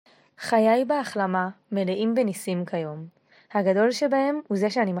חיי בהחלמה מלאים בניסים כיום. הגדול שבהם הוא זה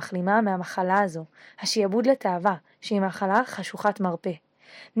שאני מחלימה מהמחלה הזו, השיעבוד לתאווה, שהיא מחלה חשוכת מרפא.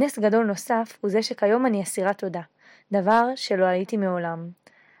 נס גדול נוסף הוא זה שכיום אני אסירת תודה, דבר שלא הייתי מעולם.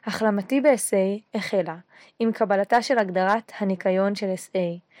 החלמתי ב-SA החלה, עם קבלתה של הגדרת הנקיון של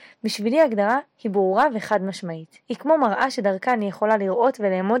SA. בשבילי הגדרה היא ברורה וחד משמעית. היא כמו מראה שדרכה אני יכולה לראות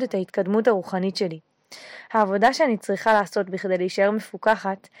ולעמוד את ההתקדמות הרוחנית שלי. העבודה שאני צריכה לעשות בכדי להישאר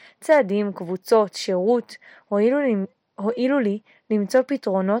מפוקחת, צעדים, קבוצות, שירות, הועילו לי למצוא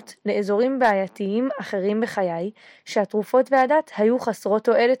פתרונות לאזורים בעייתיים אחרים בחיי, שהתרופות והדת היו חסרות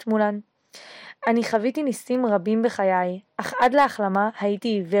תועלת מולן. אני חוויתי ניסים רבים בחיי, אך עד להחלמה הייתי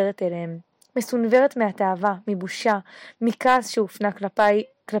עיוורת אליהם. מסונברת מהתאווה, מבושה, מכעס שהופנה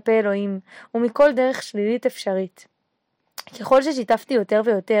כלפי אלוהים, ומכל דרך שלילית אפשרית. ככל ששיתפתי יותר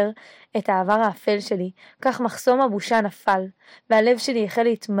ויותר את העבר האפל שלי, כך מחסום הבושה נפל, והלב שלי החל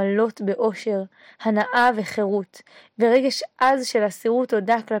להתמלות באושר, הנאה וחירות, ורגש עז של אסירות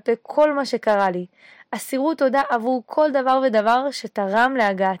תודה כלפי כל מה שקרה לי. אסירות תודה עבור כל דבר ודבר שתרם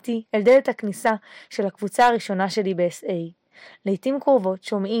להגעתי אל דלת הכניסה של הקבוצה הראשונה שלי ב-SA. לעתים קרובות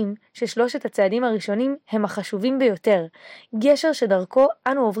שומעים ששלושת הצעדים הראשונים הם החשובים ביותר, גשר שדרכו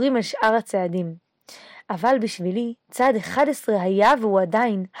אנו עוברים אל שאר הצעדים. אבל בשבילי, צעד 11 היה והוא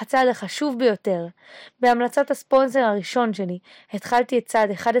עדיין הצעד החשוב ביותר. בהמלצת הספונסר הראשון שלי, התחלתי את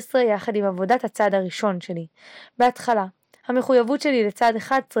צעד 11 יחד עם עבודת הצעד הראשון שלי. בהתחלה, המחויבות שלי לצעד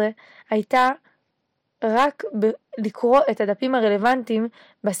 11 הייתה רק לקרוא את הדפים הרלוונטיים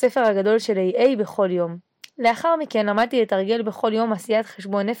בספר הגדול של AA בכל יום. לאחר מכן למדתי לתרגל בכל יום עשיית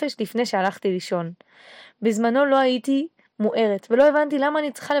חשבון נפש לפני שהלכתי לישון. בזמנו לא הייתי מוארת, ולא הבנתי למה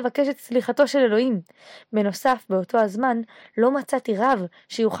אני צריכה לבקש את סליחתו של אלוהים. בנוסף, באותו הזמן, לא מצאתי רב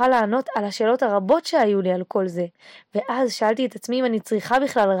שיוכל לענות על השאלות הרבות שהיו לי על כל זה. ואז שאלתי את עצמי אם אני צריכה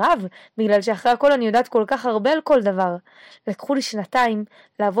בכלל רב, בגלל שאחרי הכל אני יודעת כל כך הרבה על כל דבר. לקחו לי 2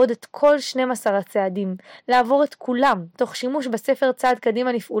 לעבוד את כל 12 הצעדים, לעבור את כולם, תוך שימוש בספר צעד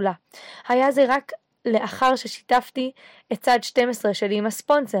קדימה לפעולה. היה זה רק לאחר ששיתפתי את צעד 12 שלי עם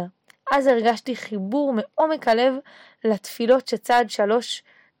הספונסר. אז הרגשתי חיבור מעומק הלב לתפילות שצעד 3,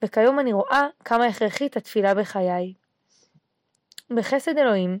 וכיום אני רואה כמה הכרחית התפילה בחיי. בחסד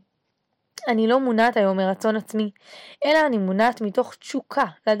אלוהים, אני לא מונעת היום מרצון עצמי, אלא אני מונעת מתוך תשוקה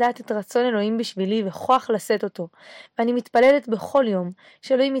לדעת את רצון אלוהים בשבילי וכוח לשאת אותו, ואני מתפללת בכל יום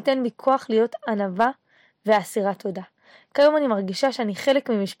שאלוהים ייתן בי כוח להיות ענווה ואסירת תודה. כיום אני מרגישה שאני חלק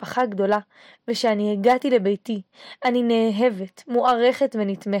ממשפחה גדולה, ושאני הגעתי לביתי. אני נאהבת, מוערכת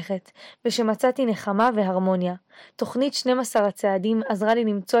ונתמכת, ושמצאתי נחמה והרמוניה. תוכנית 12 הצעדים עזרה לי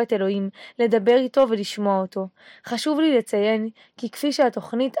למצוא את אלוהים, לדבר איתו ולשמוע אותו. חשוב לי לציין כי כפי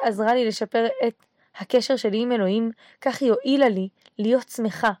שהתוכנית עזרה לי לשפר את הקשר שלי עם אלוהים, כך היא הועילה לי להיות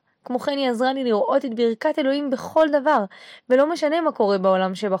שמחה. כמו כן היא עזרה לי לראות את ברכת אלוהים בכל דבר, ולא משנה מה קורה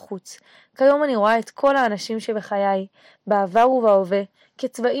בעולם שבחוץ. כיום אני רואה את כל האנשים שבחיי, בעבר ובהווה,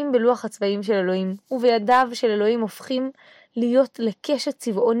 כצבעים בלוח הצבעים של אלוהים, ובידיו של אלוהים הופכים להיות לקשת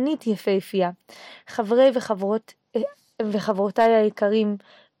צבעונית יפהפייה. חברי וחברותיי היקרים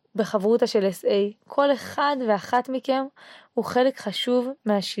בחברותה של SA, כל אחד ואחת מכם הוא חלק חשוב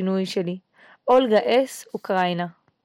מהשינוי שלי. אולגה, אוקראינה.